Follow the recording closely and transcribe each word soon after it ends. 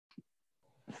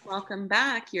Welcome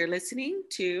back. You're listening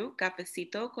to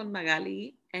Cafecito con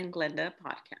Magali and Glenda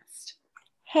podcast.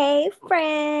 Hey, Hey,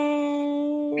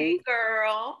 friends.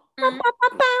 girl. Bow, bow, bow,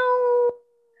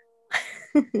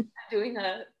 bow. Doing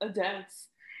a dance.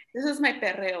 This is my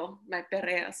perreo, my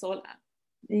perrea sola.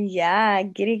 Yeah,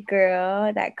 get it,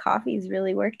 girl. That coffee's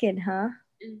really working, huh?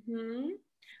 Mm-hmm.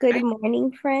 Good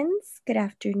morning, friends. Good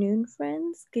afternoon,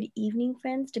 friends. Good evening,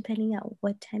 friends, depending on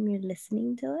what time you're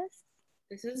listening to us.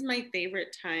 This is my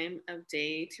favorite time of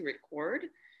day to record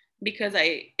because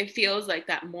it feels like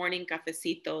that morning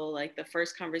cafecito, like the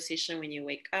first conversation when you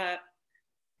wake up.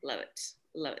 Love it.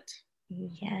 Love it.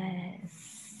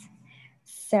 Yes.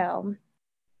 So,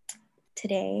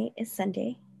 today is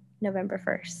Sunday, November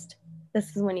 1st.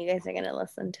 This is when you guys are going to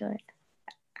listen to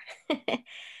it.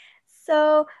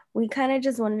 So we kind of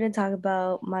just wanted to talk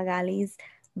about Magali's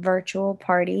virtual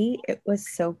party. It was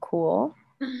so cool.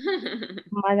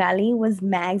 Magali was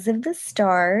Mags of the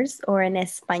Stars, or in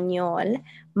Español,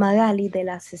 Magali de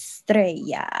las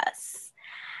Estrellas.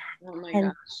 Oh my And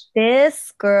gosh.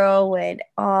 this girl went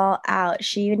all out.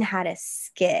 She even had a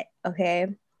skit, okay?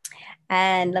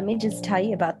 And let me just tell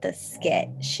you about the skit.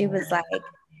 She was like,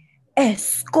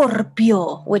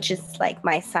 Scorpio, which is like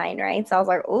my sign, right? So I was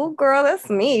like, oh, girl, that's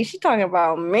me. She's talking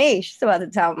about me. She's about to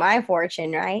tell my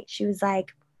fortune, right? She was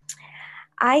like,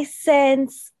 I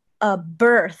sense a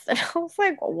birth. And I was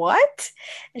like, what?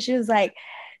 And she was like,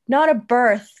 not a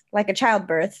birth, like a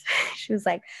childbirth. She was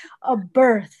like, a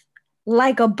birth,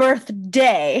 like a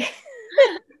birthday.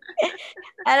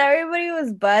 And everybody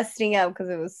was busting up because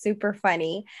it was super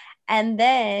funny. And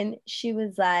then she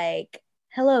was like,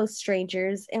 hello,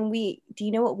 strangers. And do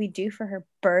you know what we do for her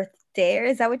birthday? Or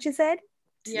is that what you said?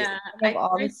 Yeah, Of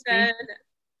all the strangers?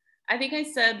 I think I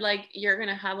said like you're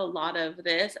gonna have a lot of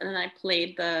this, and then I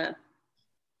played the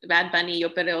Bad Bunny Yo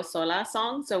Perreo Sola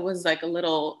song. So it was like a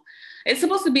little. It's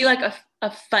supposed to be like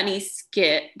a funny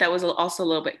skit that was also a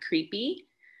little bit creepy,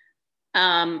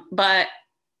 but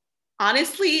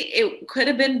honestly, it could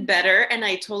have been better, and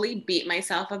I totally beat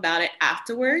myself about it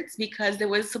afterwards because there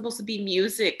was supposed to be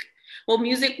music. Well,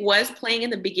 music was playing in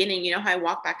the beginning. You know how I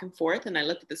walked back and forth and I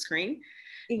looked at the screen?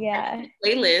 Yeah.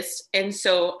 Playlist. And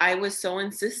so I was so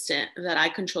insistent that I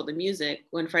control the music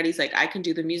when Freddie's like, I can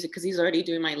do the music because he's already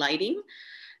doing my lighting.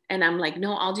 And I'm like,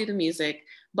 no, I'll do the music.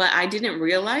 But I didn't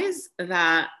realize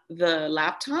that the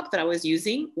laptop that I was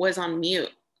using was on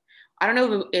mute. I don't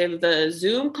know if the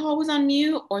Zoom call was on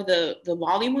mute or the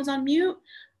volume was on mute,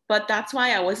 but that's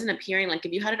why I wasn't appearing. Like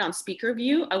if you had it on speaker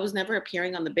view, I was never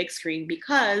appearing on the big screen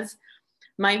because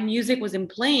my music wasn't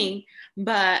playing,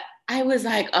 but I was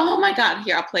like, oh my God,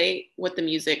 here, I'll play what the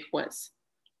music was.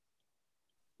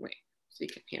 Wait, so you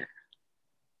can hear.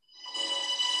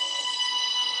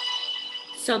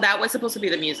 So that was supposed to be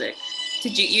the music.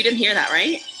 You didn't hear that,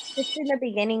 right? Just in the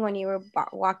beginning when you were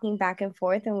walking back and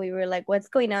forth and we were like, what's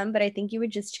going on? But I think you were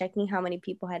just checking how many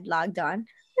people had logged on.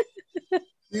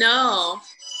 No.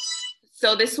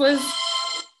 So it was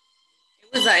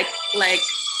like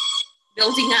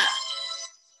building up.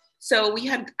 So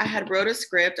I had wrote a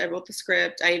script. I wrote the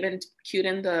script. I even cued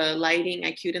in the lighting.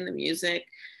 I cued in the music.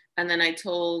 And then I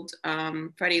told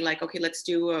Freddie, like, okay, let's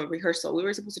do a rehearsal. We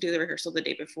were supposed to do the rehearsal the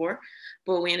day before,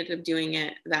 but we ended up doing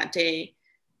it that day.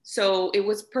 So it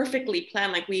was perfectly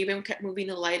planned. Like we even kept moving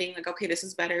the lighting. Like, okay, this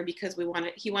is better because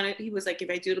he was like, if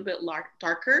I do it a bit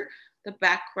darker, the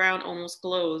background almost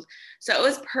glows. So it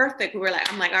was perfect.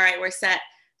 I'm like, all right, we're set.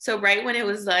 So right when it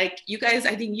was like, you guys,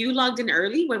 I think you logged in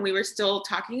early when we were still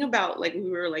talking about, like,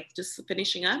 we were like just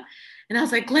finishing up. And I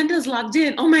was like, Glenda's logged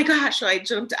in. Oh my gosh. So I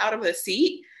jumped out of the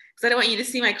seat because I don't want you to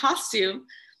see my costume.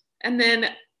 And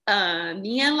then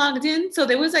Nia logged in. So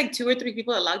there was like 2 or 3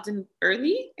 people that logged in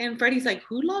early. And Freddie's like,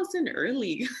 who logs in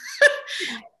early?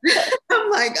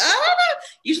 I'm like, I don't know.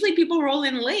 Usually people roll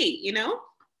in late, you know?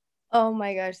 Oh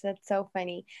my gosh, that's so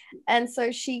funny. And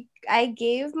so I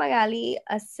gave Magali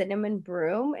a cinnamon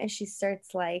broom and she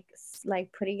starts like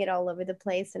putting it all over the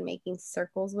place and making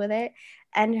circles with it.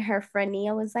 And her friend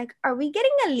Nia was like, are we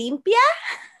getting a limpia?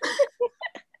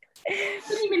 I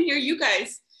couldn't even hear you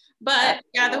guys. But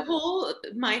yeah,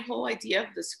 my whole idea of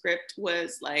the script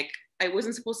was like, I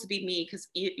wasn't supposed to be me because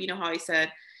you know how I said,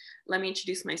 let me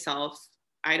introduce myself.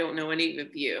 I don't know any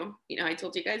of you. You know, I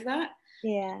told you guys that.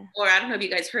 Yeah. Or I don't know if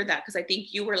you guys heard that because I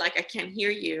think you were like, I can't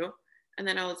hear you. And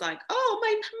then I was like, oh,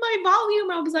 my volume.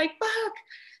 I was like, fuck.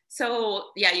 So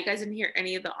yeah, you guys didn't hear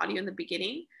any of the audio in the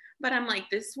beginning. But I'm like,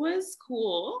 this was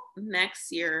cool.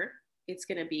 Next year, it's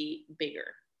going to be bigger.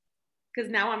 Because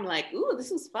now I'm like, ooh,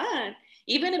 this was fun.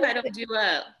 Even if I don't do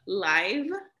a live,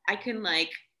 I can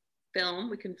like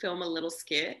we can film a little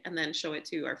skit and then show it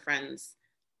to our friends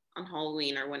on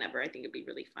Halloween or whenever. I think it'd be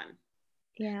really fun.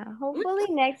 Yeah, hopefully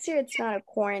next year it's not a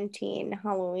quarantine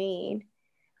Halloween.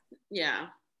 Yeah,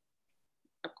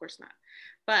 of course not.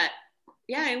 But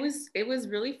yeah, it was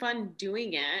really fun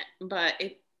doing it, but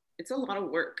it's a lot of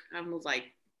work. I was like,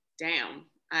 damn,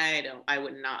 I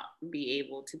would not be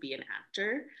able to be an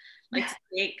actor. Like to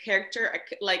make character,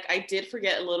 like I did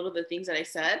forget a little bit of the things that I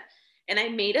said, and I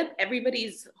made up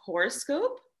everybody's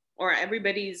horoscope or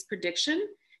everybody's prediction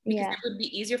because Yeah, it would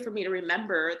be easier for me to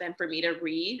remember than for me to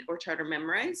read or try to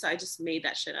memorize. So I just made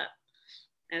that shit up.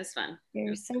 And it was fun.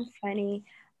 you're so funny.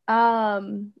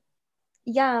 Um,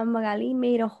 yeah, Magali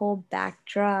made a whole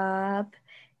backdrop.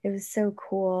 It was so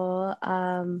cool.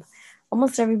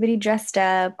 Almost everybody dressed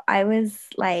up. I was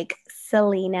like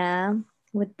Selena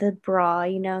with the bra,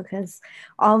 because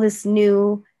all this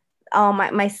new,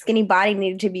 my skinny body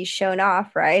needed to be shown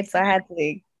off, right? So I had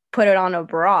to put it on a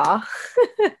bra.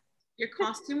 Your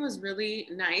costume was really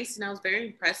nice, and I was very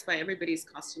impressed by everybody's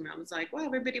costume. I was like, wow,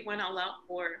 everybody went all out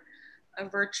for a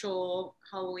virtual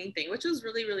Halloween thing, which was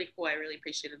really, really cool. I really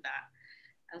appreciated that.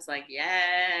 I was like,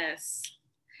 yes.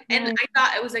 And Nice. I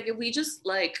thought it was like if we just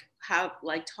like have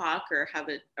like talk or have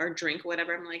it or drink or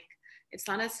whatever, I'm like, it's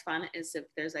not as fun as if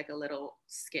there's like a little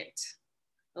skit,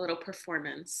 a little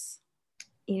performance.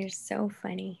 You're so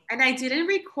funny. And I didn't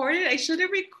record it. I should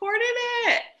have recorded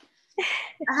it.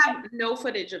 I have no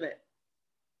footage of it.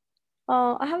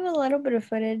 Oh, I have a little bit of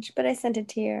footage, but I sent it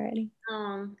to you already.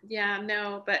 Yeah,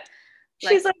 no, but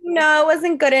She's like, no, it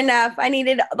wasn't good enough. I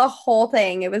needed the whole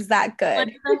thing. It was that good.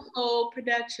 the whole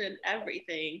production,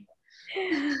 everything.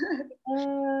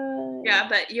 Yeah,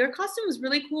 but your costume was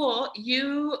really cool.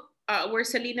 You were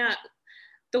Selena,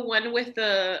 the one with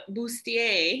the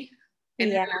bustier and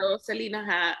yeah. her little Selena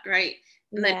hat, right?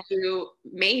 And Yeah. then you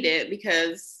made it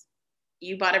because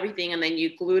you bought everything and then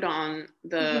you glued on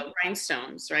the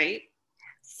rhinestones, right?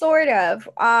 Sort of.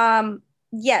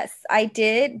 Yes, I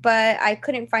did, but I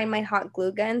couldn't find my hot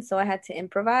glue gun, so I had to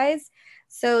improvise.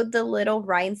 So the little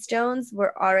rhinestones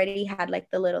were already had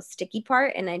like the little sticky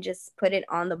part, and I just put it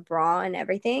on the bra and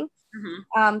everything.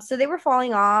 So they were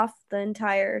falling off the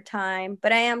entire time,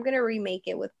 but I am gonna remake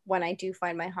it with when I do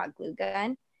find my hot glue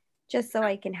gun, just so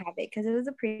I can have it because it was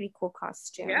a pretty cool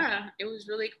costume. Yeah, it was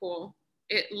really cool.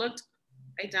 It looked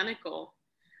identical.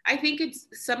 I think it's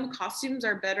some costumes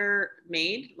are better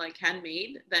made, like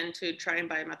handmade, than to try and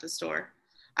buy them at the store.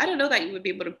 I don't know that you would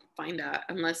be able to find that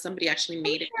unless somebody actually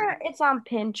made it. Sure, it's on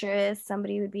Pinterest.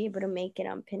 Somebody would be able to make it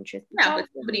on Pinterest. Yeah, but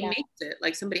somebody makes it.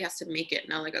 Like somebody has to make it,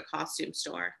 not like a costume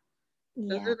store.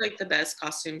 Those are like the best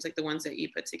costumes, like the ones that you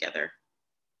put together.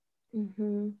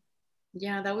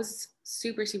 Yeah, that was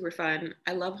super, super fun.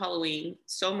 I love Halloween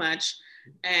so much.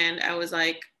 And I was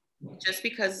like, just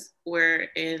because we're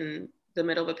in the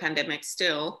middle of a pandemic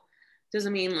still,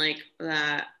 doesn't mean like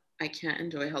that I can't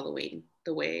enjoy Halloween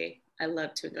the way I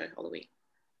love to enjoy Halloween.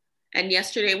 And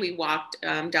yesterday we walked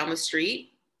down the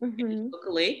street in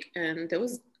Toluca Lake, and there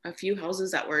was a few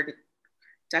houses that were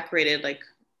decorated. Like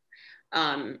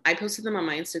I posted them on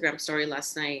my Instagram story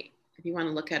last night if you want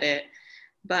to look at it.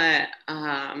 But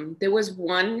there was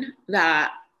one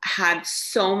that had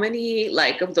so many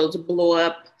like of those blow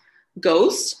up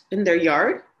ghosts in their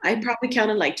yard. I probably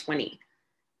counted like 20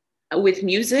 with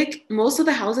music. Most of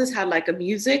the houses had like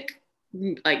music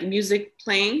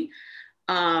playing.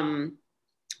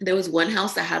 There was one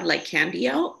house that had like candy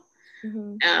out.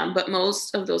 But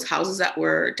most of those houses that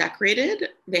were decorated,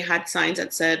 they had signs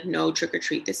that said no trick or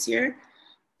treat this year.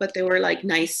 But they were like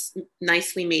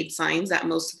nicely made signs that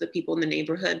most of the people in the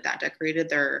neighborhood that decorated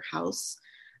their house,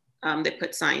 they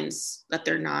put signs that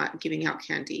they're not giving out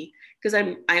candy. Because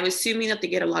I'm assuming that they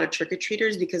get a lot of trick or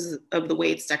treaters because of the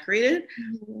way it's decorated.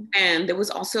 And there was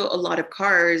also a lot of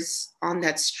cars on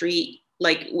that street,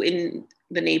 like in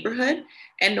the neighborhood.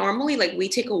 And normally, like we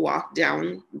take a walk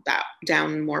down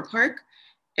Moore Park,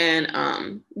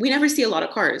 and we never see a lot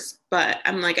of cars. But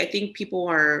I'm like, I think people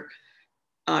are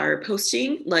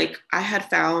posting. Like I had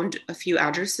found a few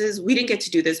addresses. We didn't get to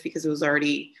do this because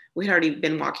we had already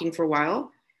been walking for a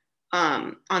while.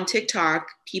 On TikTok,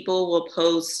 people will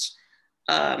post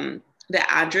the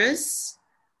address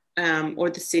or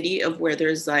the city of where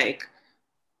there's like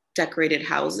decorated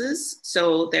houses.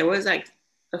 So there was like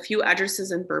a few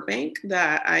addresses in Burbank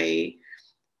that I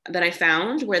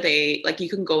found where they like you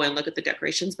can go and look at the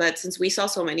decorations. But since we saw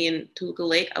so many in Toluca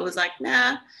Lake, I was like,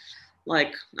 nah.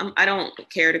 Like I don't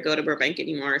care to go to Burbank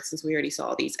anymore since we already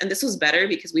saw these. And this was better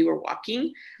because we were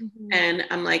walking. And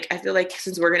I'm like, I feel like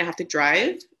since we're gonna have to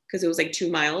drive, because it was like 2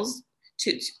 miles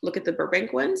to look at the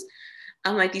Burbank ones,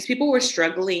 I'm like, these people were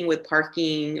struggling with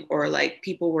parking, or like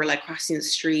people were like crossing the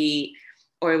street,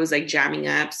 or it was like jamming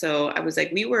up. So I was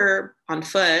like, we were on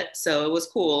foot, so it was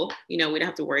cool. We didn't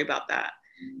have to worry about that.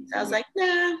 So I was like,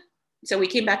 nah. So we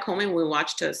came back home and we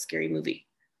watched a scary movie.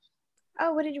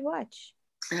 Oh, what did you watch?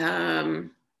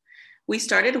 We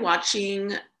started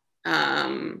watching,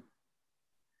 um,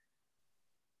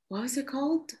 what was it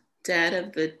called? Dead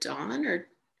of the Dawn, or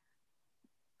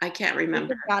I can't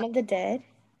remember. Dawn of the Dead.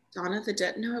 Dawn of the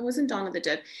Dead. No, it wasn't Dawn of the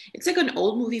Dead. It's like an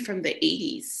old movie from the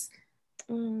 80s.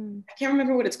 I can't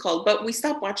remember what it's called, but we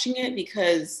stopped watching it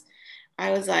because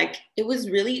I was like, it was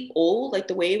really old, like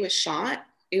the way it was shot.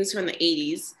 It was from the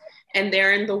 80s, and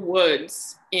they're in the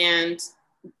woods, and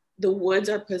the woods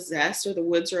are possessed or the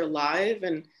woods are alive.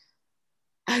 And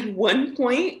at one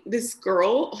point, this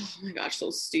girl, oh my gosh, so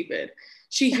stupid.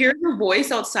 She hears a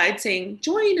voice outside saying,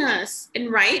 join us.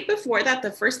 And right before that,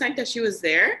 the first night that she was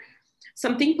there,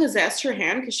 something possessed her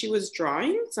hand because she was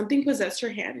drawing. Something possessed her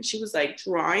hand and she was like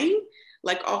drawing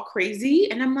like all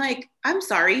crazy. And I'm like, I'm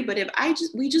sorry, but if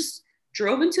we just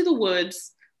drove into the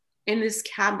woods in this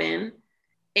cabin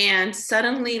and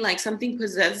suddenly like something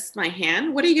possessed my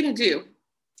hand, what are you going to do?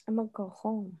 I'm going to go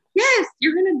home. Yes,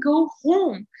 you're going to go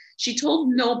home. She told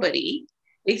nobody.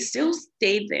 They still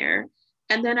stayed there.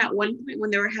 And then at one point when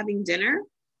they were having dinner,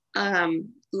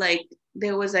 like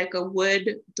there was like a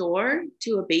wood door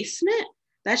to a basement.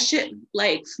 That shit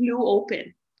like flew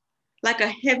open. Like a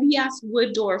heavy ass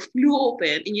wood door flew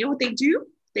open. And you know what they do?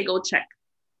 They go check.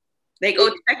 They go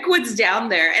check what's down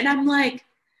there. And I'm like,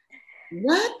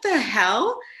 what the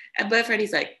hell? But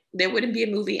Freddie's like, there wouldn't be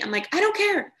a movie. I'm like, I don't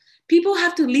care. People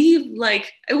have to leave.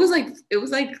 Like, it was like,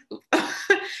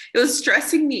 it was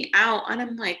stressing me out. And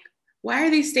I'm like, why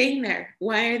are they staying there?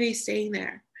 Why are they staying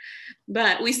there?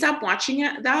 But we stopped watching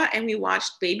that and we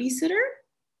watched Babysitter.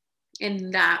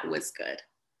 And that was good.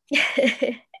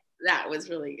 That was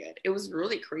really good. It was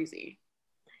really crazy.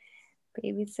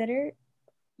 Babysitter?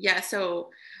 Yeah,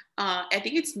 so I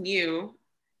think it's new.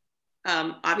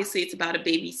 Obviously, it's about a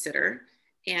babysitter.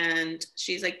 And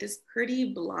she's like this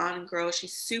pretty blonde girl.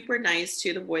 She's super nice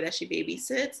to the boy that she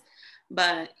babysits.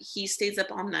 But he stays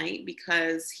up all night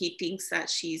because he thinks that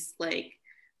she's like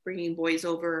bringing boys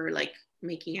over, like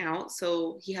making out.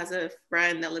 So he has a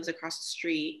friend that lives across the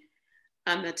street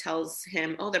that tells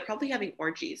him, oh, they're probably having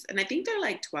orgies. And I think they're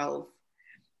like 12.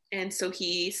 And so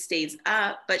he stays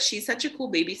up, but she's such a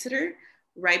cool babysitter.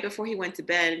 Right before he went to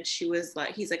bed, she was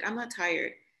like, he's like, I'm not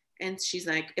tired. And she's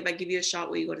like, if I give you a shot,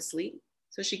 will you go to sleep?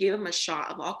 So she gave him a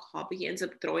shot of alcohol, but he ends up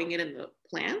throwing it in the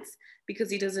plants because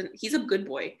he's a good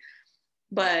boy.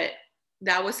 But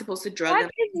that was supposed to drug him.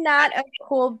 That is not a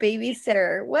cool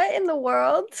babysitter. What in the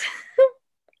world?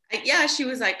 Yeah, she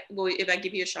was like, well, if I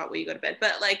give you a shot, will you go to bed?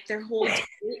 But like their whole day,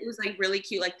 it was like really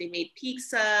cute. Like they made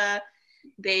pizza.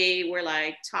 They were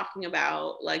like talking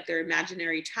about like their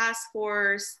imaginary task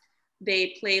force.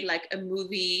 They played like a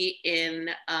movie in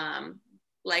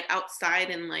like outside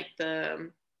in like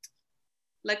the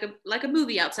like a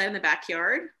movie outside in the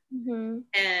backyard. Mm-hmm.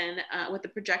 And with the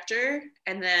projector.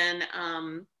 And then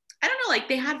I don't know, like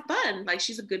they had fun. Like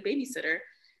she's a good babysitter.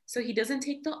 So he doesn't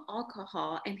take the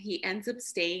alcohol and he ends up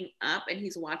staying up and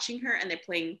he's watching her and they're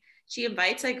playing. She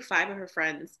invites like 5 of her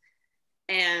friends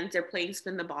and they're playing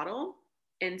spin the bottle.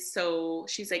 And so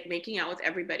she's like making out with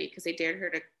everybody because they dared her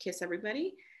to kiss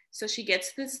everybody. So she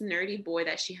gets this nerdy boy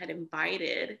that she had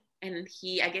invited. And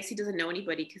I guess he doesn't know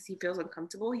anybody because he feels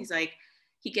uncomfortable.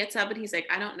 He gets up and he's like,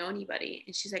 I don't know anybody.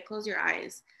 And she's like, close your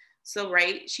eyes. So,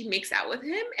 right, she makes out with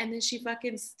him and then she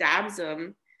fucking stabs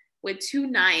him with 2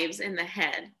 knives in the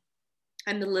head.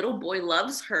 And the little boy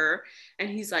loves her. And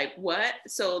he's like, what?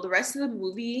 So the rest of the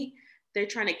movie, they're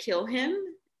trying to kill him.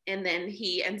 And then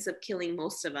he ends up killing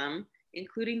most of them,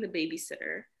 including the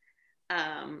babysitter.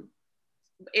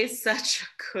 It's such a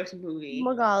good movie.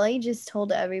 Magali just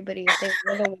told everybody if they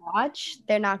were to watch,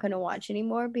 they're not going to watch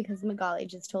anymore because Magali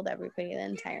just told everybody the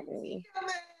entire movie.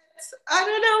 I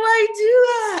don't know why I do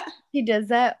that. She does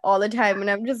that all the time, and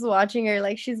I'm just watching her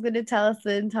like she's going to tell us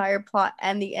the entire plot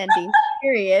and the ending,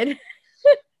 period.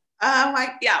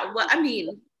 Yeah, well, I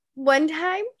mean, one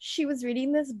time she was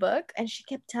reading this book and she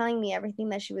kept telling me everything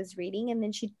that she was reading, and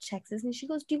then she texts us and she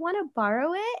goes, do you want to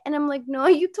borrow it? And I'm like, no,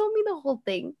 you told me the whole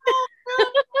thing.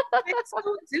 It's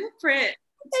so different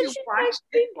and she texts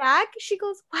me back. She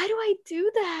goes, why do I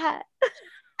do that?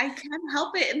 I can't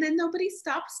help it. And then nobody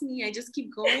stops me. I just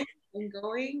keep going and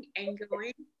going and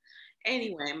going.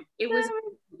 Anyway, it was a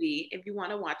movie if you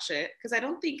want to watch it, because I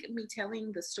don't think me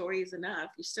telling the story is enough.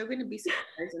 You're still going to be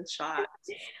surprised and shocked.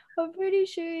 I'm pretty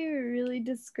sure you were really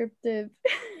descriptive.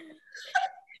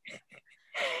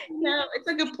 No, it's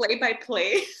like a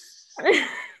play-by-play.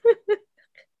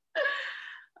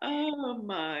 Oh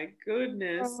my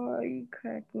goodness. Oh, you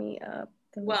cracked me up.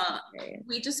 That was Well, hilarious.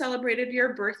 we just celebrated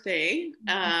your birthday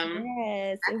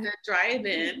Yes, it at was the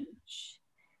drive-in. huge.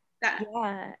 That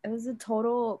Yeah, it was a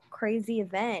total crazy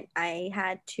event. I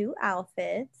had two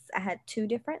outfits. I had two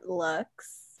different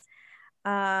looks.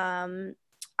 Um,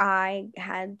 I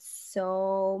had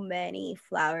so many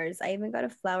flowers. I even got a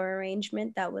flower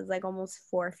arrangement that was like almost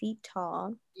 4 feet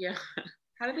tall. yeah.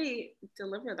 How did they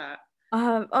deliver that?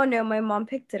 Oh no, my mom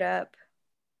picked it up.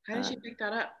 How did she Um, pick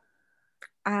that up?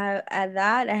 at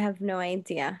that I have no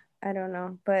idea. I don't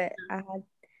know, but I had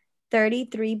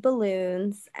 33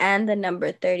 balloons and the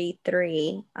number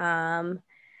 33.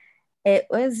 It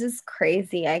was just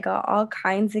crazy. I got all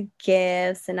kinds of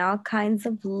gifts and all kinds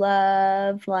of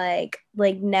love like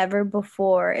never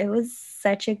before. It was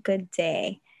such a good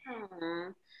day.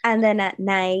 Aw. And then at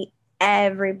night,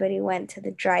 everybody went to the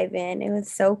drive-in. It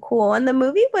was so cool. And the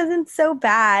movie wasn't so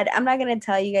bad. I'm not gonna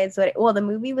tell you guys well, the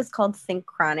movie was called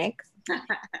Synchronic.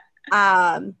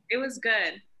 Um, It was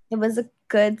good. it was a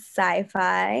good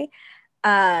sci-fi.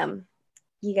 Um,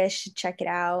 you guys should check it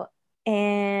out.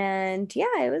 And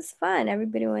yeah, it was fun.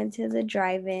 Everybody went to the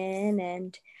drive-in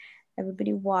and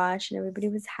everybody watched and everybody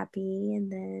was happy.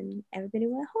 And then everybody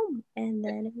went home. And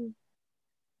then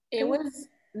It it was was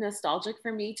nostalgic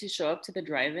for me to show up to the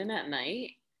drive-in at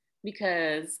night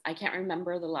because I can't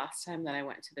remember the last time that I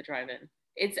went to the drive-in.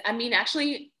 I mean,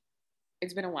 actually,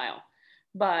 it's been a while,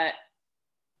 but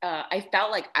I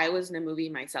felt like I was in a movie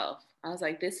myself. I was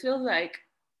like, this feels like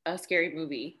a scary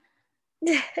movie.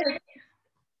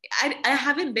 Like, I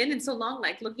haven't been in so long,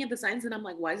 like looking at the signs, and I'm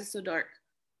like, why is it so dark?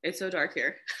 It's so dark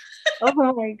here.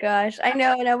 oh my gosh. I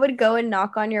know. And I would go and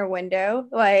knock on your window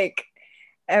like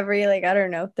every like, I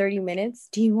don't know, 30 minutes.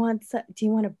 Do you want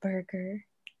a burger?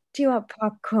 Do you want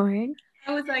popcorn?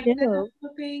 I was like, No. no,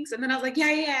 thanks. And then I was like,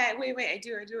 yeah, yeah, yeah. Wait, I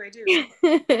do.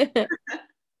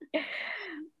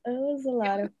 It was a It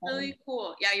lot was of fun. really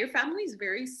cool. Yeah, your family is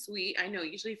very sweet. I know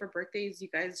usually for birthdays, you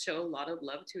guys show a lot of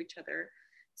love to each other.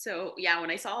 So, yeah, when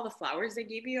I saw all the flowers they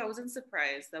gave you, I wasn't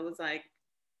surprised. That was like,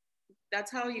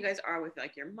 that's how you guys are with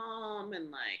like your mom and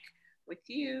like with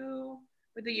you.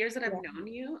 With the years that I've Yeah. known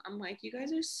you, I'm like, you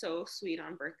guys are so sweet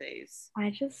on birthdays. I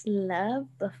just love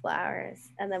the flowers.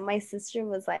 And then my sister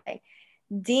was like,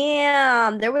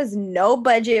 damn, there was no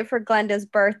budget for Glenda's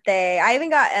birthday. I even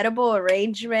got edible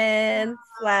arrangements.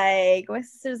 Like, my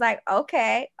sister's like,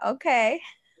 okay, okay.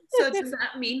 So, does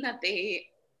that mean that they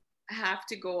have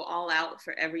to go all out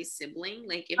for every sibling?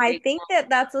 Like, if I they think that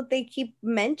that's what they keep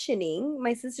mentioning.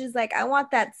 My sister's like, I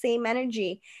want that same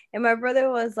energy. And my brother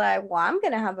was like, well, I'm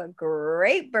going to have a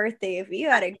great birthday if you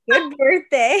had a good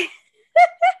birthday.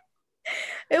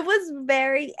 It was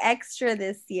very extra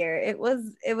this year. It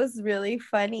was really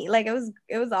funny. Like it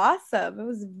was awesome. It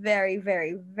was very,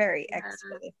 very, very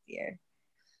extra want, this year.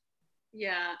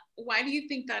 yeah. Why do you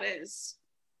think that is?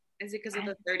 Is it because of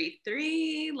the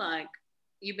 33? Like,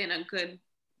 you've been a good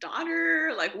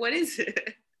daughter? Like, what is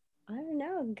it? I don't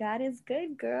know. God is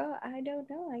good, girl. I don't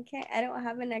know. I don't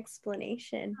have an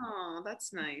explanation. Oh,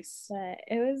 that's nice. But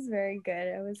it was very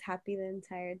good. I was happy the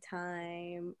entire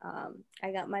time.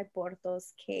 I got my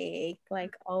Portos cake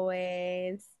like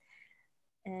always.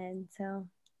 And so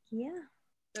yeah,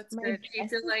 That's my good.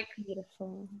 dress is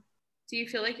beautiful. Do you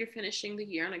feel like you're finishing the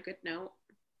year on a good note?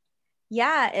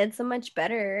 Yeah, it's a much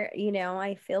better,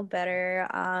 I feel better.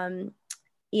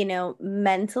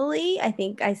 Mentally, I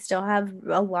think I still have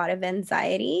a lot of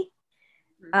anxiety.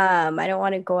 Mhm. I don't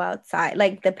want to go outside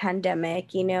like the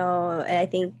pandemic, and I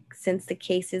think since the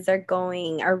cases are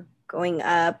going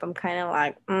up, I'm kind of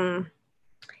like,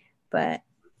 but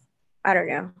I don't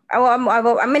know.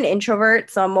 I'm an introvert,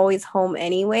 so I'm always home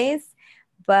anyways.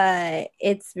 But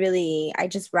it's really, I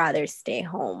just rather stay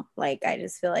home. Like, I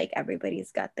just feel like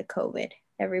everybody's got the COVID,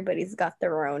 everybody's got the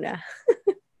Rona.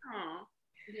 Oh,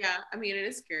 yeah. I mean, it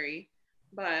is scary,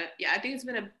 but yeah, I think it's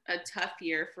been a tough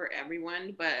year for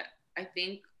everyone. But I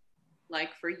think,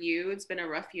 like, for you, it's been a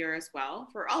rough year as well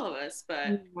for all of us.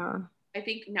 But Yeah. I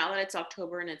think now that it's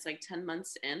October and it's like 10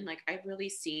 months in, like, I've really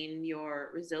seen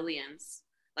your resilience.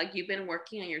 Like, you've been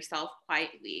working on yourself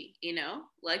quietly, you know?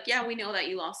 Like, yeah, we know that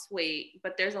you lost weight,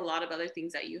 but there's a lot of other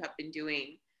things that you have been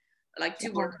doing, like, to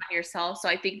Yeah. work on yourself. So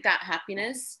I think that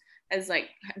happiness has, like,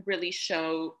 really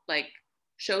showed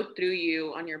through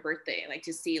you on your birthday, like,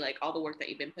 to see, like, all the work that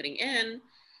you've been putting in.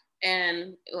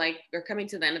 And, like, you're coming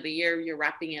to the end of the year, you're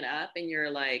wrapping it up, and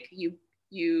you're like, you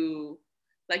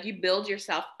like, you build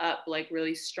yourself up like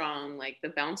really strong. Like, the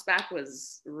bounce back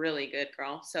was really good,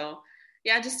 girl. So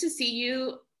yeah, just to see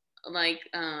you like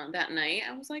that night.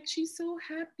 I was like, she's so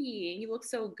happy. He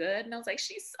looks so good. And I was like,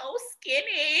 she's so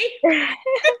skinny.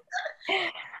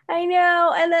 I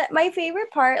know. And my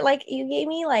favorite part, like you gave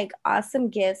me like awesome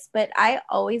gifts, but I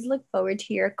always look forward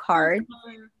to your cards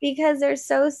because they're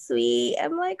so sweet.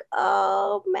 I'm like,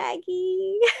 oh,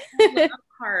 Maggie. I love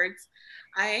cards.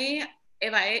 I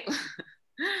if I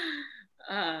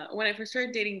when I first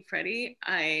started dating Freddie,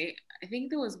 I think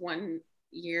there was one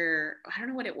year, I don't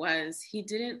know what it was. He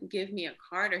didn't give me a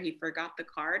card or he forgot the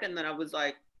card, and then I was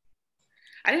like,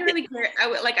 I didn't really care.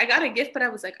 I got a gift, but I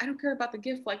was like, I don't care about the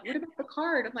gift. Like, what about the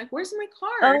card? I'm like, where's my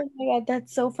card? Oh my God,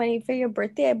 that's so funny. For your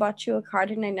birthday, I bought you a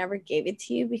card and I never gave it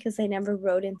to you because I never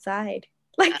wrote inside.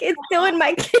 Like it's still in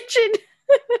my kitchen.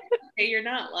 Hey, you're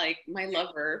not like my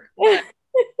lover, but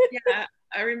yeah,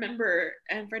 I remember.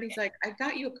 And Freddie's like, I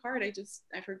got you a card.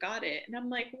 I forgot it. And I'm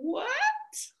like, what?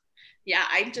 Yeah,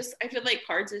 I feel like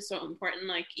cards are so important.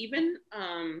 Like even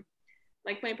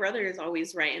like my brother is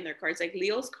always writing their cards. Like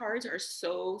Leo's cards are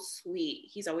so sweet.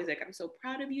 He's always like, I'm so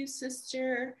proud of you,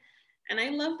 sister. And I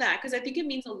love that because I think it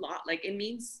means a lot. Like it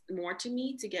means more to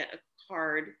me to get a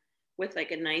card with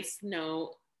like a nice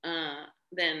note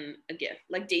than a gift.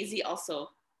 Like Daisy also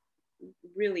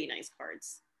really nice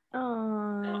cards. So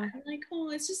Oh, I'm like, oh,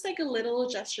 it's just like a little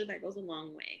gesture that goes a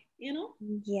long way, you know?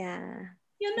 yeah.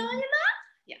 You know?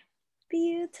 Yeah.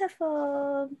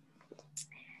 Beautiful.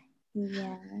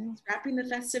 Yeah. Wrapping the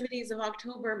festivities of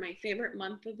October, my favorite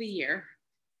month of the year.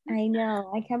 I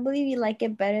know. I can't believe you like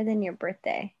it better than your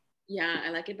birthday. Yeah, I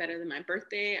like it better than my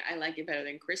birthday. I like it better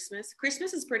than Christmas.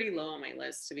 Christmas is pretty low on my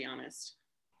list, to be honest.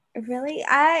 Really?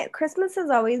 I Christmas has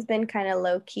always been kind of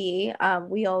low key.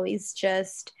 We always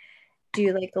just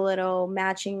do like a little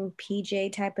matching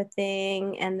PJ type of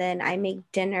thing, and then I make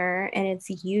dinner, and it's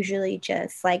usually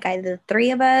just like either the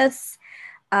three of us,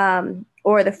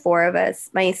 or the four of us.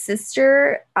 My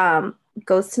sister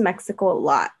goes to Mexico a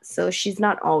lot, so she's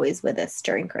not always with us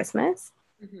during Christmas.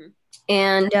 Mm-hmm.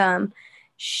 And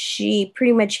she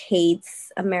pretty much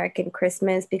hates American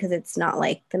Christmas because it's not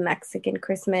like the Mexican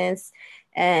Christmas.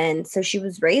 And so she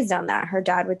was raised on that. Her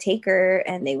dad would take her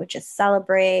and they would just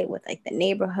celebrate with like the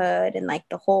neighborhood and like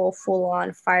the whole full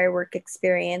on firework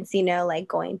experience, like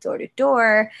going door to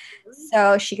door.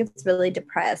 So she gets really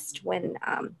depressed when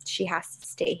she has to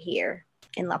stay here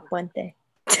in La Puente.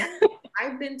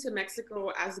 I've been to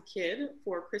Mexico as a kid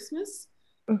for Christmas,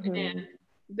 Mm-hmm. and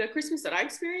the Christmas that I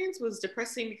experienced was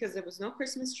depressing because there was no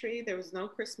Christmas tree, there was no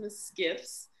Christmas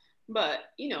gifts. But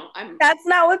I'm That's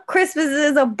not what Christmas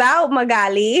is about,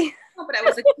 Magali. no, but I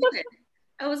was a kid.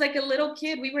 I was like a little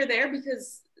kid. We were there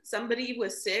because somebody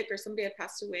was sick or somebody had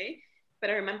passed away. But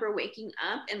I remember waking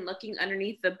up and looking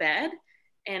underneath the bed,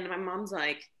 and my mom's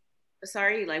like,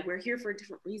 sorry, like we're here for a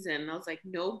different reason. And I was like,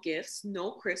 no gifts,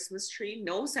 no Christmas tree,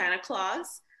 no Santa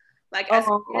Claus. Like as a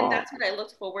kid, Oh, that's what I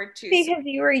looked forward to. So, because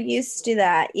you were used to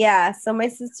that. Yeah. So my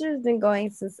sister's been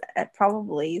going since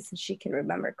probably since she can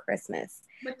remember Christmas.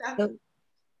 but So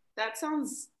that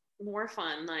sounds more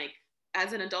fun. Like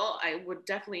as an adult, I would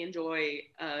definitely enjoy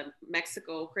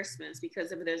Mexico Christmas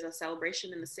because if there's a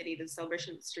celebration in the city, there's a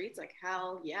celebration in the streets. Like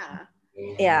hell yeah.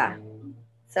 yeah.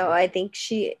 So I think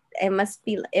it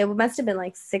must have been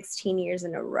like 16 years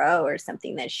in a row or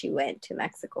something that she went to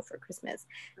Mexico for Christmas.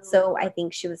 So I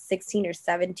think she was 16 or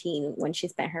 17 when she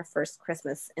spent her first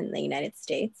Christmas in the United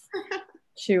States.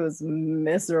 She was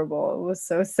miserable. It was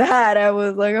so sad. I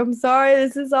was like, I'm sorry,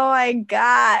 this is all I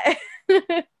got.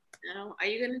 Now, are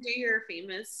you gonna do your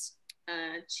famous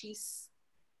cheese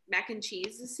mac and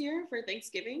cheese this year for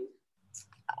Thanksgiving?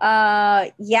 Yeah,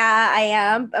 I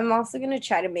am. I'm also gonna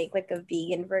try to make like a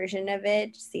vegan version of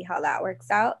it, see how that works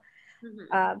out.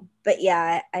 Mm-hmm. But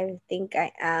yeah, I think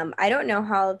I am. I don't know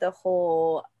how the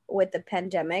whole with the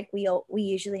pandemic, we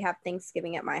usually have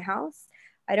Thanksgiving at my house.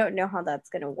 I don't know how that's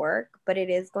gonna work, but it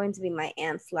is going to be my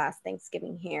aunt's last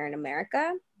Thanksgiving here in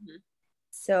America. Mm-hmm.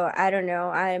 So I don't know.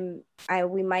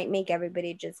 We might make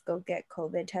everybody just go get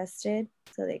COVID tested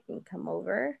so they can come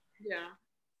over. Yeah.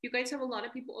 You guys have a lot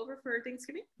of people over for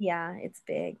Thanksgiving? Yeah, it's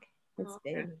big. It's Oh,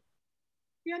 okay. big.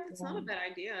 Yeah, that's Yeah. not a bad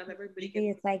idea. If everybody Usually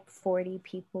gets. it's like 40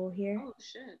 people here. Oh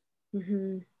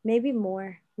shit. Maybe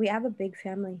more. We have a big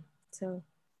family. So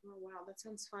Oh wow, that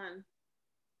sounds fun.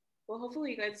 Well,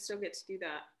 hopefully you guys still get to do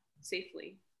that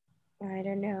safely. I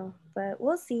don't know, but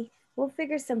we'll see. We'll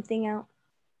figure something out.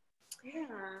 Yeah.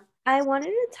 I wanted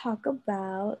to talk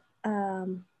about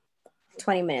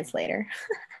 20 minutes later.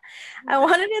 I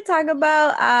wanted to talk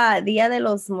about Dia de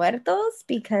los Muertos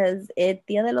because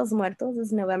Dia de los Muertos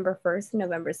is November 1st,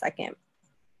 November 2nd.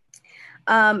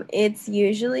 It's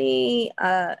usually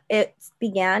it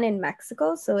began in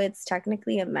Mexico, so it's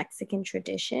technically a Mexican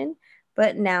tradition,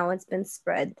 but now it's been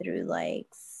spread through like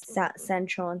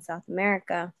Central and South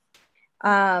America.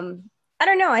 I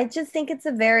don't know. I just think it's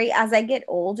a very, as I get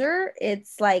older,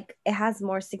 it's like it has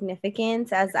more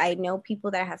significance as I know people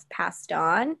that have passed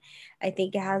on. I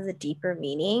think it has a deeper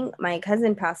meaning. My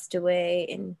cousin passed away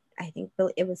in, I think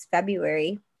it was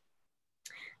February.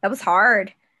 That was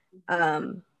hard.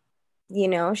 Um,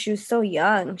 she was so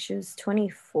young. She was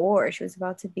 24. She was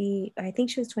about to be, I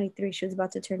think she was 23. She was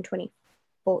about to turn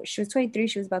 24. She was 23.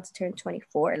 She was about to turn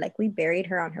 24. Like we buried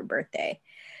her on her birthday.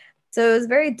 So it was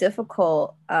very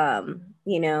difficult, and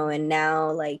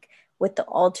now like with the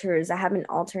altars, I have an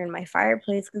altar in my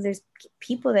fireplace because there's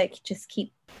people that just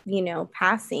keep,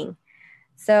 passing.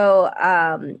 So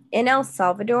in El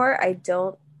Salvador, I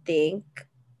don't think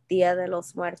Dia de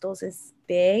los Muertos is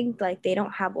big. Like they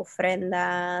don't have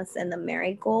ofrendas and the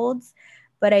marigolds,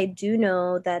 but I do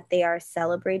know that they are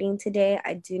celebrating today.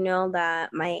 I do know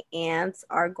that my aunts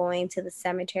are going to the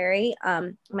cemetery.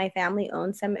 My family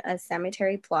owns a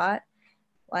cemetery plot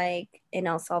like in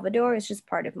El Salvador. It's just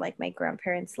part of like my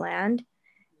grandparents' land.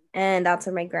 And that's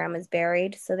where my grandma's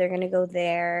buried. So they're going to go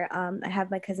there. I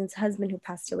have my cousin's husband who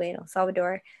passed away in El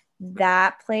Salvador.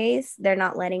 That place, they're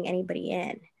not letting anybody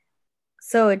in.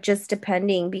 So it just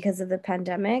depending because of the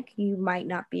pandemic, you might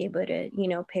not be able to,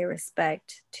 pay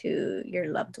respect to your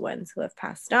loved ones who have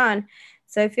passed on.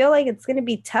 So I feel like it's going to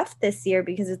be tough this year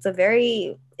because it's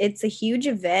a huge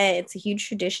event. It's a huge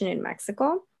tradition in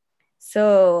Mexico.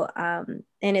 So, and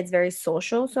it's very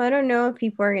social. So I don't know if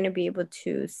people are going to be able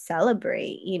to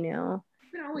celebrate,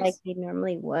 like they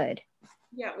normally would.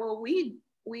 Yeah, well, we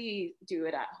do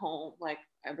it at home. Like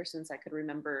ever since I could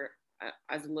remember,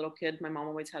 as a little kid, my mom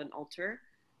always had an altar,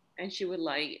 and she would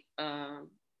light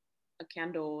a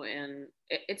candle, and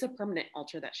it's a permanent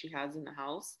altar that she has in the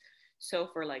house. So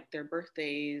for like their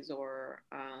birthdays or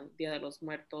Dia de los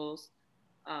Muertos,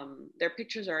 their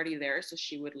pictures are already there, so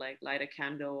she would like light a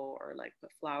candle or like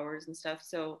put flowers and stuff.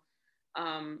 So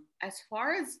as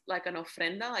far as like an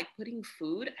ofrenda, like putting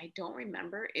food, I don't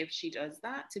remember if she does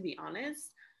that, to be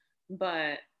honest.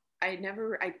 But I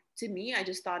to me, I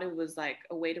just thought it was like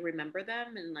a way to remember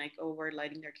them, and like, oh, we're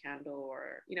lighting their candle,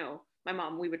 or my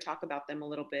mom, we would talk about them a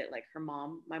little bit. Like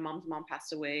my mom's mom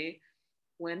passed away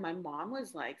when my mom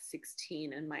was like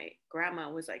 16 and my grandma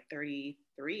was like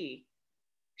 33.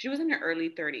 She was in her early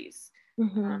 30s.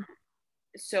 Mm-hmm.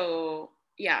 So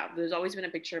yeah, there's always been a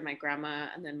picture of my grandma,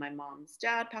 and then my mom's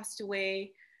dad passed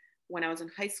away when I was in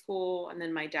high school, and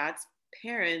then my dad's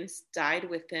parents died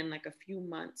within like a few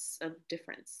months of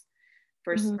difference.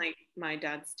 First, my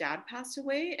dad's dad passed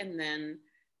away, and then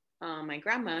my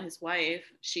grandma, his wife,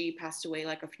 she passed away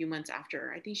like a few months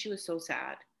after. I think she was so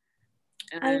sad.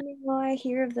 And I know, I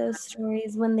hear of those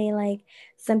stories when they like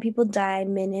some people die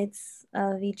minutes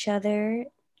of each other.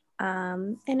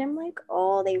 And I'm like,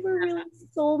 oh, they were really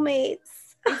soulmates.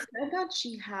 They said that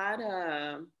she had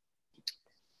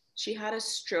a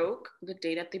stroke the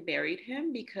day that they buried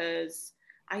him, because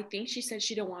I think she said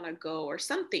she didn't want to go or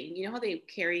something. You know how they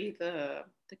carry the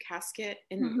casket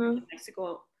in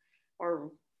Mexico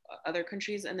or other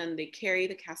countries, and then they carry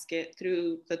the casket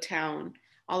through the town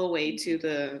all the way to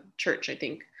the church, I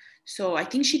think. So I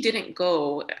think she didn't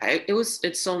go.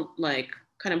 It's so like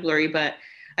kind of blurry, but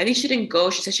I think she didn't go.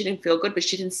 She said she didn't feel good, but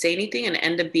she didn't say anything, and it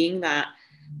ended up being that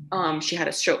she had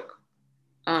a stroke.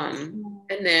 And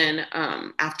then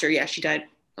after, yeah, she died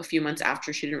a few months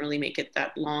after. She didn't really make it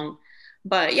that long.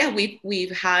 But yeah,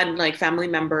 we've had like family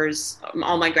members,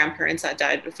 all my grandparents that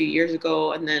died a few years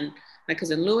ago, and then my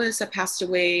cousin Lewis that passed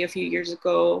away a few years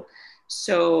ago.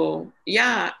 So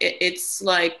yeah, it's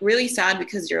like really sad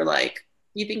because you're like,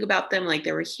 you think about them like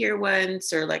they were here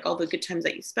once, or like all the good times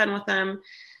that you spent with them.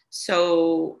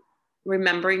 So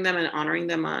remembering them and honoring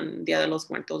them on Dia de los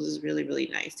Muertos is really, really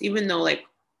nice, even though like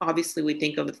obviously we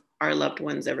think of our loved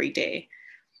ones every day.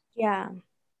 Yeah.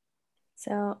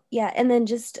 So yeah, and then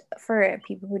just for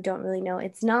people who don't really know,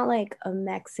 it's not like a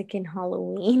Mexican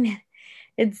Halloween.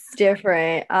 It's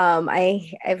different.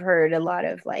 I've heard a lot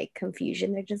of like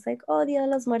confusion. They're just like, oh, Dia de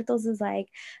los Muertos is like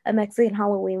a Mexican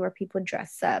Halloween where people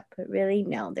dress up, but really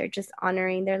no, they're just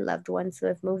honoring their loved ones who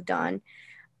have moved on.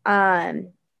 Um,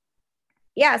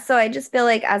 yeah, so I just feel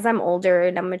like as I'm older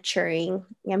and I'm maturing,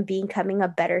 I'm becoming a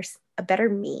better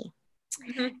me.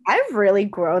 Mm-hmm. I've really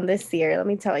grown this year, let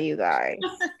me tell you guys.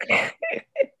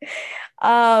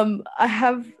 I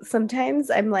have sometimes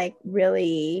I'm like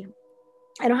really,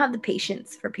 I don't have the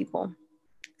patience for people,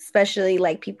 especially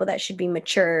like people that should be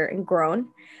mature and grown.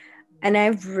 And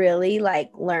I've really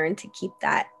like learned to keep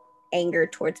that anger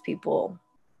towards people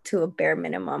to a bare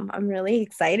minimum. I'm really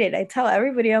excited. I tell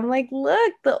everybody, I'm like,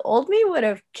 look, the old me would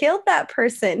have killed that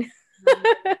person.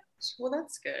 Well,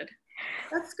 that's good.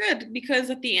 That's good because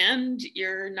at the end,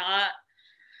 you're not,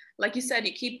 like you said,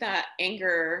 you keep that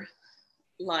anger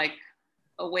like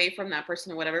away from that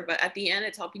person or whatever. But at the end,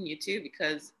 it's helping you too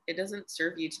because it doesn't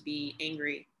serve you to be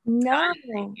angry about No.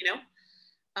 anything, you know?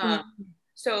 Yeah.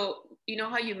 So you know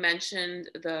how you mentioned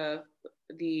the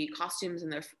costumes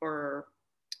and the or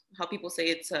how people say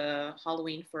it's a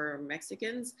Halloween for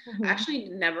Mexicans. I Mhm. actually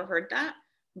never heard that,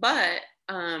 but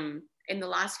in the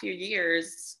last few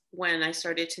years, when I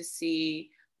started to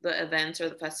see the events or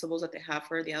the festivals that they have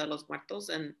for Dia de los Muertos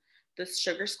and the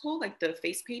sugar skull, like the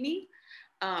face painting,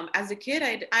 as a kid,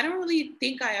 I don't really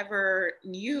think I ever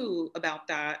knew about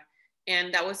that.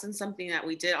 And that wasn't something that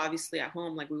we did obviously at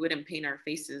home. Like we wouldn't paint our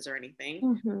faces or anything.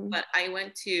 Mhm. But I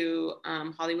went to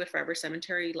Hollywood Forever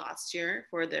Cemetery last year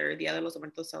for their Dia de los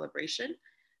Muertos celebration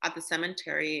at the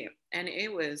cemetery. And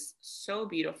it was so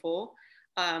beautiful.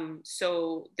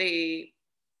 So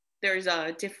there's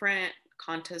a different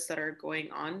contests that are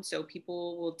going on. So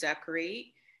people will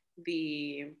decorate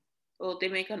the well, they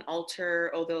make an altar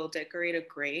or they'll decorate a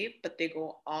grave, but they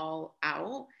go all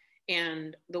out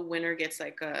and the winner gets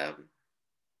like a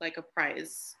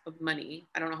prize of money.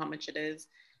 I don't know how much it is.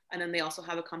 And then they also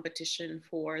have a competition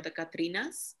for the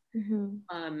Catrinas. Mhm.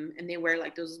 And they wear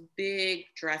like those big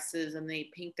dresses and they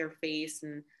paint their face.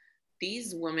 And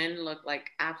these women look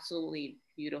like absolutely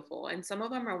beautiful. And some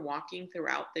of them are walking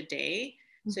throughout the day.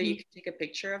 So you Mhm. can take a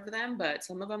picture of them, but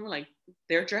some of them are like,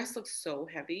 their dress looks so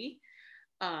heavy.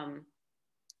 Um,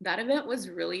 that event was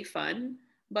really fun,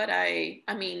 but I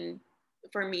mean,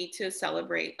 for me to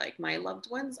celebrate like my loved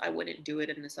ones, I wouldn't do it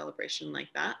in a celebration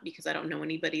like that because I don't know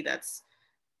anybody that's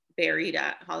buried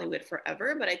at Hollywood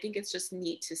Forever. But I think it's just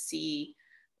neat to see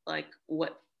like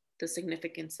what the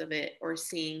significance of it, or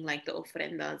seeing like the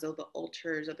ofrendas or the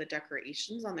altars or the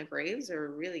decorations on the graves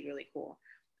are really, really cool.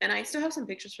 And I still have some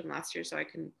pictures from last year, so I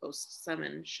can post some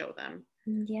and show them.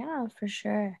 Yeah, for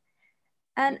sure.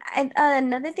 And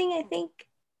another thing, I think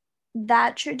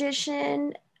that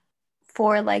tradition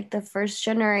for like the first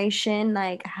generation,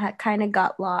 like kind of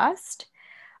got lost.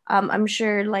 I'm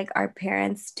sure like our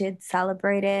parents did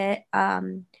celebrate it.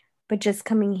 But just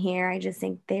coming here, I just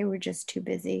think they were just too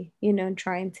busy,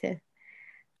 trying to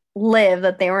live,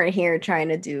 that they weren't here trying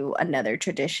to do another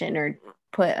tradition or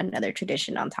put another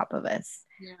tradition on top of us.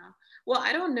 Yeah. Well,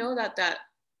 I don't know that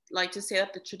like to say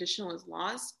that the tradition was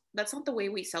lost. That's not the way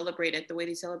we celebrate it. The way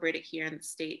they celebrate it here in the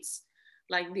States,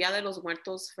 like Dia de los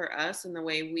Muertos for us, and the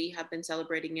way we have been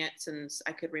celebrating it since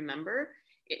I could remember.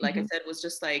 It, like I Mhm. said, was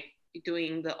just like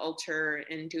doing the altar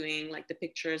and doing like the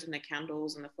pictures and the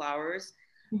candles and the flowers.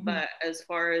 Mhm. But as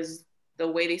far as the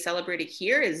way they celebrate it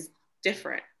here is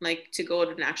different. Like to go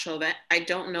to an actual event, I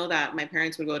don't know that my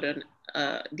parents would go to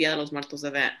a Dia de los Muertos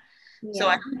event. So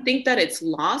I Yeah. don't think that it's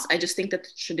lost. I just think that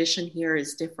the tradition here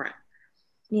is different.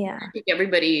 I Yeah. think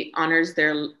everybody honors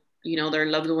their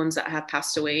loved ones that have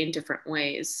passed away in different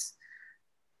ways.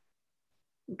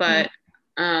 Yeah. But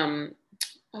um,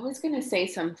 I was gonna say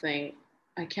something.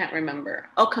 I can't remember.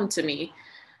 I'll come to me.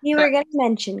 You But were gonna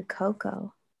mention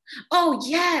Coco. oh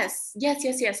yes, yes,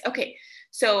 yes, yes. Okay.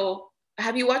 So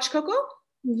have you watched Coco?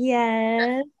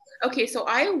 Yes. Okay, so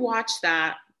I watched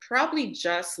that probably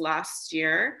just last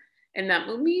year, and that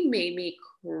movie made me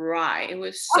cry. It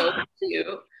was so Oh, cute.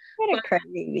 what a But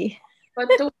crybaby. but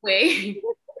the way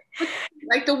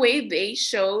like the way they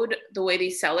showed the way they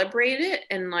celebrate it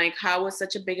and like how it was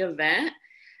such a big event,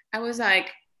 I was like,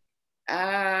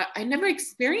 I never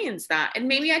experienced that. And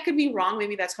maybe I could be wrong.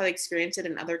 Maybe that's how they experience it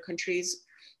in other countries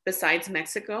besides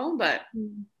Mexico, but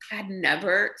Mm. I had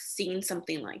never seen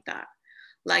something like that.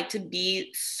 Like to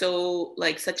be so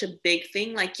like such a big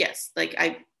thing. Like, yes, like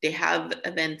they have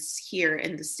events here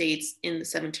in the States in the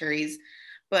cemeteries,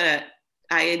 but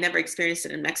I had never experienced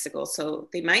it in Mexico. So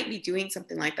they might be doing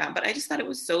something like that. But I just thought it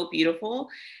was so beautiful.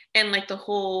 And like the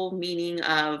whole meaning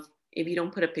of if you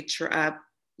don't put a picture up,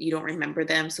 you don't remember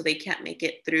them. So they can't make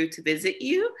it through to visit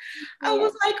you. I Yeah.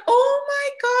 was like, oh my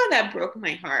God, that broke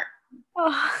my heart.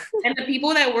 Oh. And the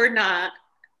people that were not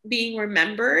being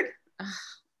remembered, I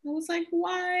was like,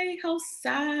 why? How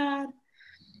sad.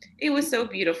 It was so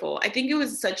beautiful. I think it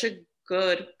was such a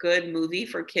good movie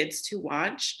for kids to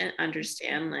watch and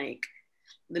understand like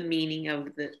the meaning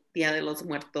of the Dia de los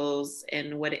Muertos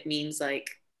and what it means like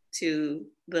to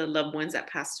the loved ones that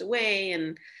passed away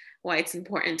and why it's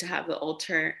important to have the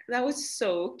altar. That was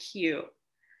so cute.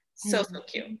 So, so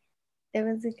cute. It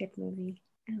was a good movie.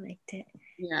 I liked it.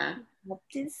 Yeah. Love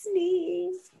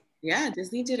Disney. Yeah,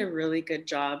 Disney did a really good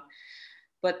job.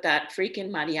 But that freaking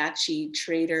mariachi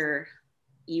traitor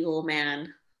evil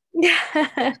man,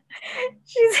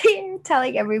 She's here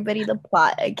telling everybody the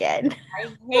plot again.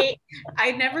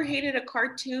 I never hated a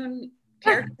cartoon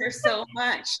character so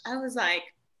much. I was like,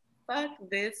 fuck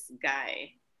this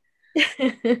guy. This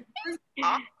is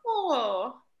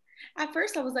awful. At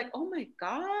first, I was like, oh my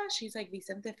gosh, he's like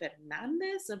Vicente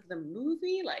Fernandez of the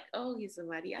movie. Like, oh, he's a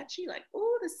mariachi. Like,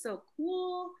 oh, this is so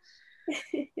cool.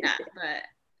 Yeah, but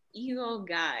evil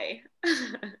guy.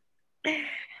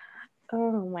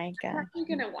 Oh my I'm god. actually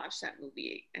gonna watch that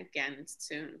movie again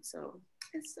soon. So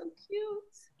it's so cute.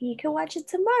 You can watch it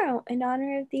tomorrow in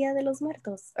honor of Dia de los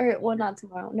Muertos. Or, well, not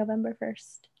tomorrow, November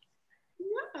 1st.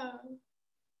 Yeah.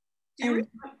 Do you And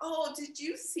oh, did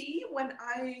you see when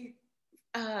I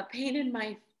painted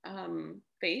my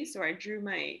face, or I drew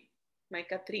my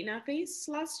Katrina face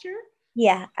last year?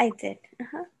 yeah, I did.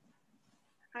 Uh-huh.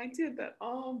 I did that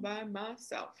all by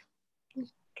myself.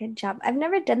 Good job. I've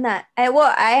never done that. I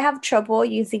have trouble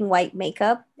using white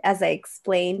makeup, as I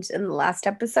explained in the last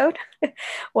episode,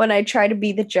 when I try to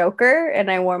be the Joker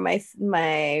and I wore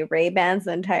my Ray-Bans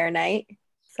the entire night.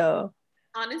 So,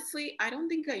 Honestly, I don't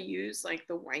think I use like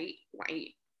the white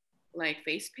like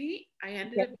face paint. I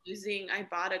ended yeah. up using, I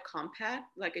bought a compact,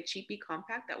 like a cheapy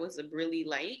compact that was a really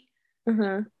light,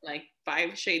 Mm-hmm. like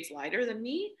 5 shades lighter than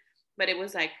me, but it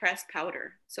was like pressed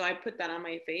powder. So I put that on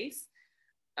my face.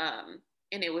 Um,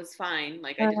 and it was fine.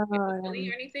 Like I didn't get Oh, that oily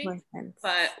or makes anything. more sense.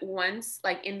 But once,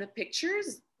 like in the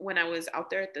pictures, when I was out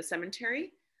there at the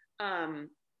cemetery, um,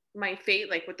 my face,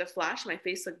 like with the flash, my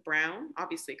face looked brown,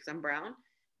 obviously because I'm brown.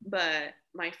 But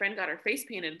my friend got her face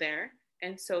painted there,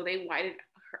 and so they whited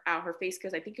out her face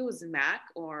because I think it was MAC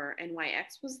or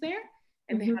NYX was there,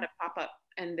 and they Mm-hmm. had a pop up,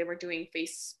 and they were doing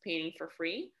face painting for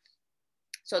free.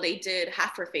 So they did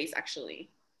half her face actually.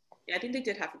 Yeah, I think they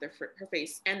did half of her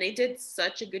face, and they did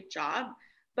such a good job.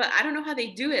 But I don't know how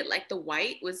they do it. Like the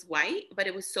white was white, but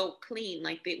it was so clean.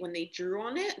 Like when they drew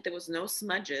on it, there was no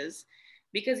smudges.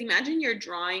 Because imagine you're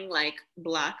drawing like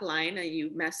black line and you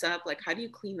mess up. Like, how do you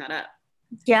clean that up?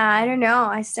 Yeah, I don't know.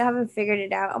 I still haven't figured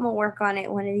it out. I'm gonna work on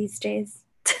it one of these days.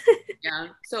 Yeah.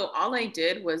 So all I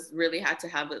did was really had to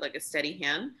have like a steady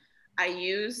hand. I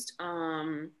used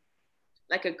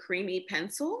like a creamy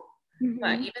pencil, but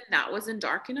Mm-hmm. even that wasn't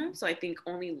dark enough. So I think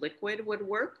only liquid would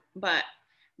work. But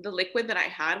the liquid that I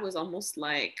had was almost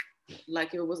like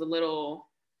it was a little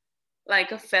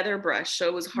like a feather brush, so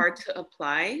it was hard to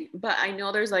apply. But I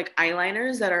know there's like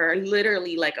eyeliners that are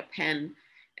literally like a pen,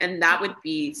 and that would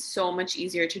be so much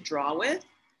easier to draw with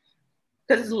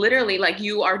because it's literally like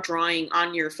you are drawing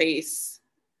on your face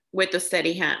with a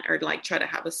steady hand, or like try to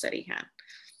have a steady hand.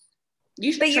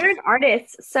 You should But try. you're an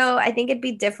artist, so I think it'd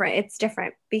be different. It's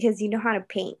different because you know how to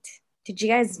paint. Did you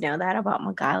guys know that about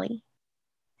Magali?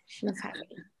 She knows how to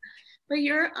paint. But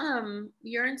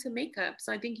you're into makeup,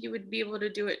 so I think you would be able to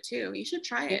do it too. You should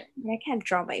try Yeah, it. I can't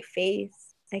draw my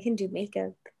face. I can do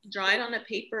makeup. Draw it on a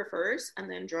paper first, and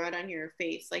then draw it on your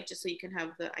face, like just so you can have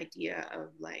the idea of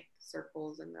like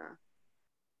circles and the.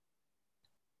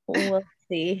 We'll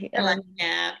see. You're like,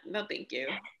 yeah, no, thank you.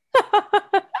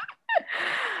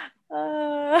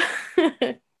 Uh,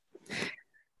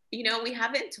 You know, we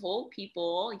haven't told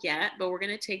people yet, but we're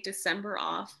gonna take December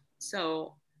off.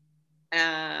 So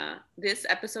this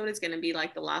episode is gonna be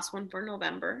like the last one for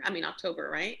November. I mean October,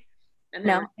 right? And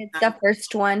then we're no, it's the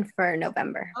first one for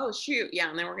November. oh shoot, yeah,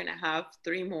 and then we're gonna have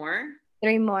 3 more.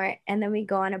 3 more, and then we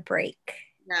go on a break.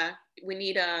 Yeah, we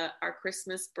need our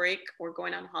Christmas break. We're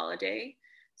going on holiday,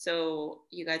 so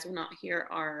you guys will not hear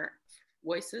our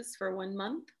voices for 1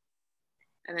 month,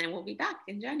 and then we'll be back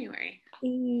in January.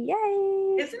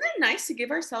 Yay! Isn't it nice to give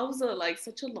ourselves a like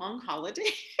such a long holiday?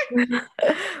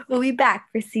 We'll be back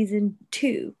for season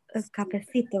 2 of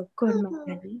Cafecito con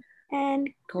Magali and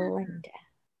Glenda.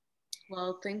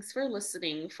 Well, thanks for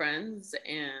listening, friends,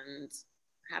 and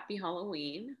happy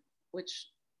Halloween, which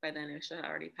by then it should have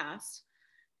already passed.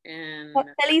 And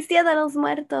Feliz Dia de los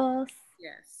Muertos.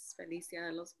 yes, Feliz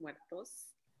Dia de los Muertos.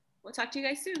 We'll talk to you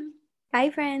guys soon. Bye,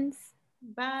 friends.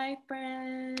 Bye,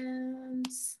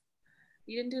 friends.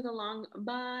 You didn't do the long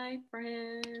bye,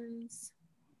 friends.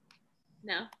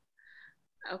 No?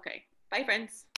 Okay. Bye, friends.